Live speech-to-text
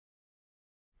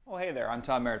Oh, hey there, I'm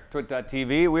Tom Merritt,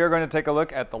 TWiT.tv. We are going to take a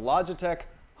look at the Logitech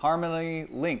Harmony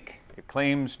Link. It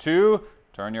claims to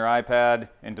turn your iPad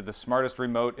into the smartest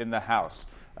remote in the house.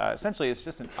 Essentially, it's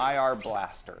just an IR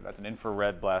blaster. That's an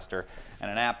infrared blaster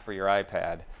and an app for your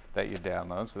iPad that you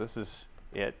download. So this is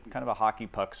it, kind of a hockey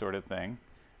puck sort of thing.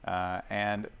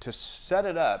 And to set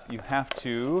it up, you have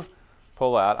to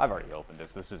pull out, I've already opened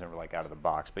this, this isn't like out of the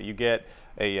box, but you get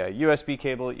a USB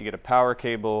cable, you get a power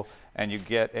cable, and you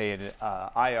get an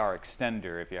IR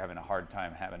extender if you're having a hard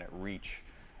time having it reach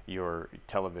your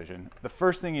television. The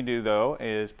first thing you do though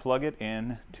is plug it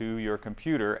in to your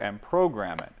computer and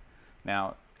program it.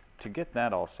 Now to get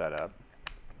that all set up,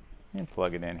 you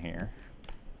plug it in here.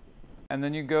 And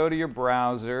then you go to your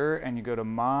browser and you go to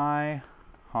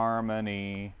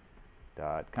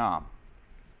myharmony.com.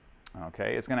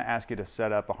 Okay, it's going to ask you to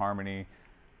set up a Harmony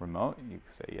remote. You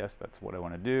say, yes, that's what I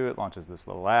want to do. It launches this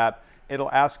little app.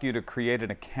 It'll ask you to create an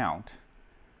account.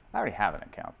 I already have an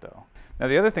account though. Now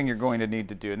the other thing you're going to need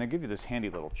to do, and they give you this handy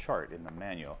little chart in the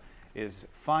manual, is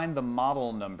find the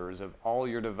model numbers of all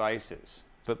your devices.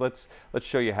 But let's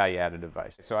show you how you add a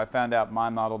device. So I found out my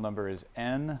model number is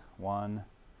N1000.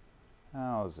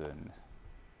 Let's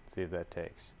see if that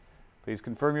takes. Please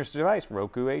confirm your device,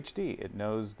 Roku HD. It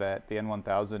knows that the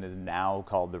N1000 is now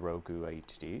called the Roku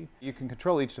HD. You can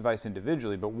control each device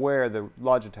individually, but where the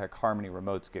Logitech Harmony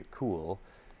remotes get cool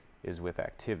is with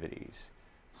activities.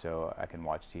 So I can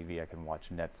watch TV, I can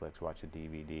watch Netflix, watch a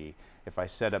DVD. If I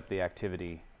set up the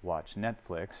activity watch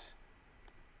Netflix,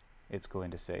 it's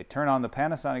going to say turn on the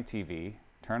Panasonic TV,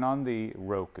 turn on the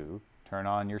Roku, turn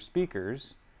on your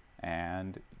speakers,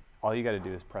 and all you got to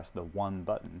do is press the one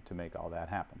button to make all that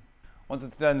happen. Once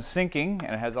it's done syncing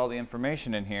and it has all the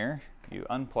information in here, you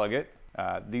unplug it.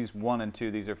 These 1 and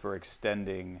 2, these are for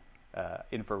extending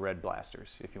infrared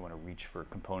blasters if you want to reach for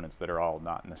components that are all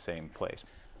not in the same place.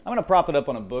 I'm going to prop it up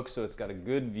on a book so it's got a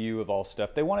good view of all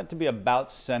stuff. They want it to be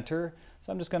about center,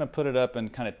 so I'm just going to put it up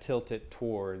and kind of tilt it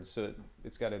towards so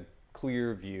it's got a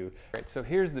clear view. All right, so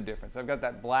here's the difference. I've got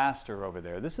that blaster over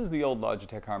there. This is the old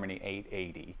Logitech Harmony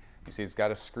 880. You see it's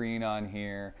got a screen on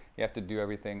here. You have to do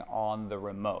everything on the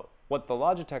remote. What the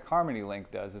Logitech Harmony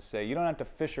Link does is say you don't have to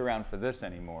fish around for this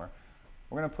anymore.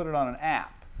 We're going to put it on an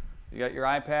app. You got your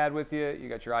iPad with you, you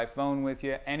got your iPhone with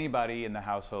you. Anybody in the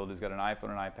household who's got an iPhone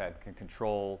and iPad can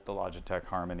control the Logitech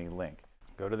Harmony Link.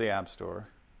 Go to the App Store,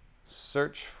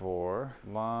 search for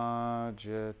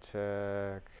Logitech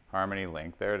Harmony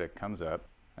Link. There it comes up.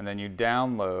 And then you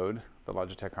download the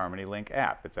Logitech Harmony Link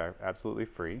app. It's absolutely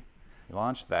free. You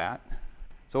launch that.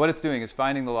 So what it's doing is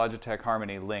finding the Logitech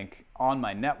Harmony Link on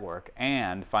my network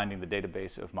and finding the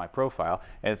database of my profile.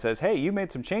 And it says, hey, you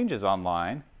made some changes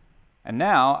online. And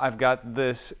now I've got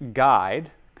this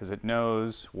guide, because it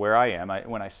knows where I am.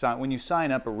 When you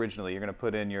sign up originally, you're going to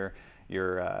put in your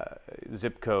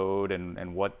zip code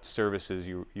and what services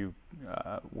you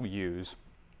use.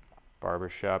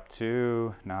 Barbershop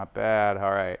 2, not bad.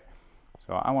 All right.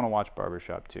 So I want to watch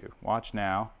Barbershop 2. Watch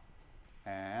now.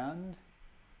 And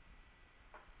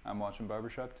I'm watching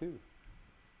Barbershop 2.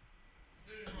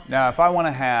 Now, if I want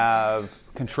to have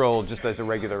control just as a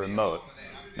regular remote,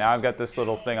 now I've got this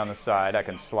little thing on the side. I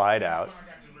can slide out.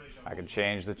 I can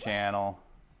change the channel.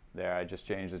 There, I just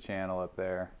changed the channel up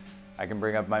there. I can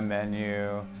bring up my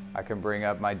menu. I can bring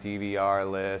up my DVR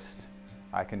list.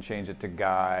 I can change it to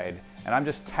guide. And I'm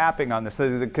just tapping on this.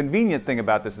 So the convenient thing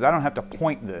about this is I don't have to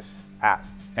point this at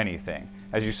anything.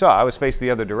 As you saw, I was faced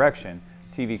the other direction.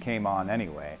 TV came on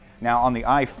anyway. Now on the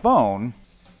iPhone,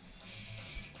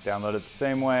 download it the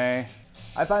same way.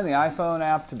 I find the iPhone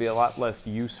app to be a lot less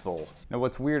useful. Now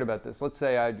what's weird about this, let's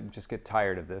say I just get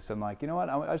tired of this. I'm like, you know what,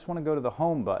 I just want to go to the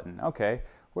home button. Okay,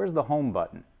 where's the home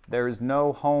button? There is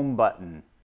no home button.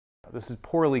 This is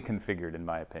poorly configured in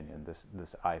my opinion,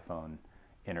 this iPhone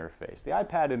interface. The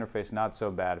iPad interface, not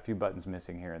so bad, a few buttons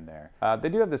missing here and there. They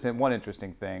do have this one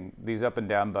interesting thing. These up and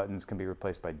down buttons can be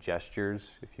replaced by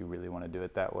gestures if you really want to do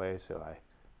it that way. So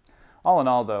all in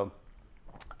all though,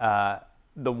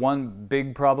 the one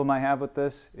big problem I have with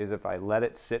this is if I let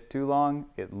it sit too long,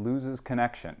 it loses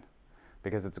connection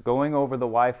because it's going over the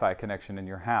Wi-Fi connection in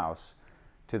your house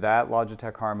to that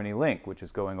Logitech Harmony Link, which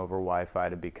is going over Wi-Fi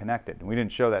to be connected. And we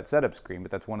didn't show that setup screen,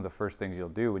 but that's one of the first things you'll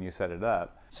do when you set it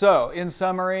up. So in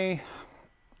summary,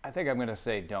 I think I'm going to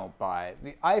say don't buy it.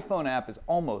 The iPhone app is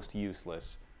almost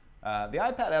useless. The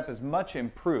iPad app is much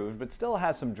improved, but still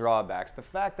has some drawbacks. The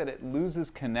fact that it loses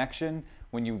connection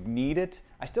when you need it,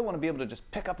 I still want to be able to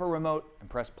just pick up a remote and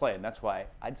press play, and that's why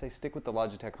I'd say stick with the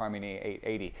Logitech Harmony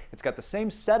 880. It's got the same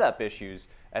setup issues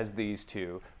as these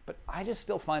two, but I just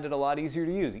still find it a lot easier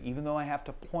to use, even though I have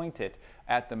to point it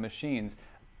at the machines.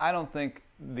 I don't think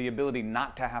the ability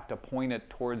not to have to point it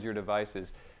towards your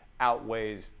devices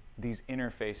outweighs these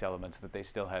interface elements that they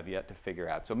still have yet to figure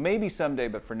out. So maybe someday,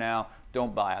 but for now,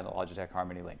 don't buy on the Logitech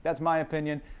Harmony Link. That's my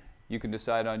opinion. You can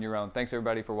decide on your own. Thanks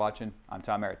everybody for watching. I'm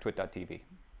Tom Merritt, TWiT.tv.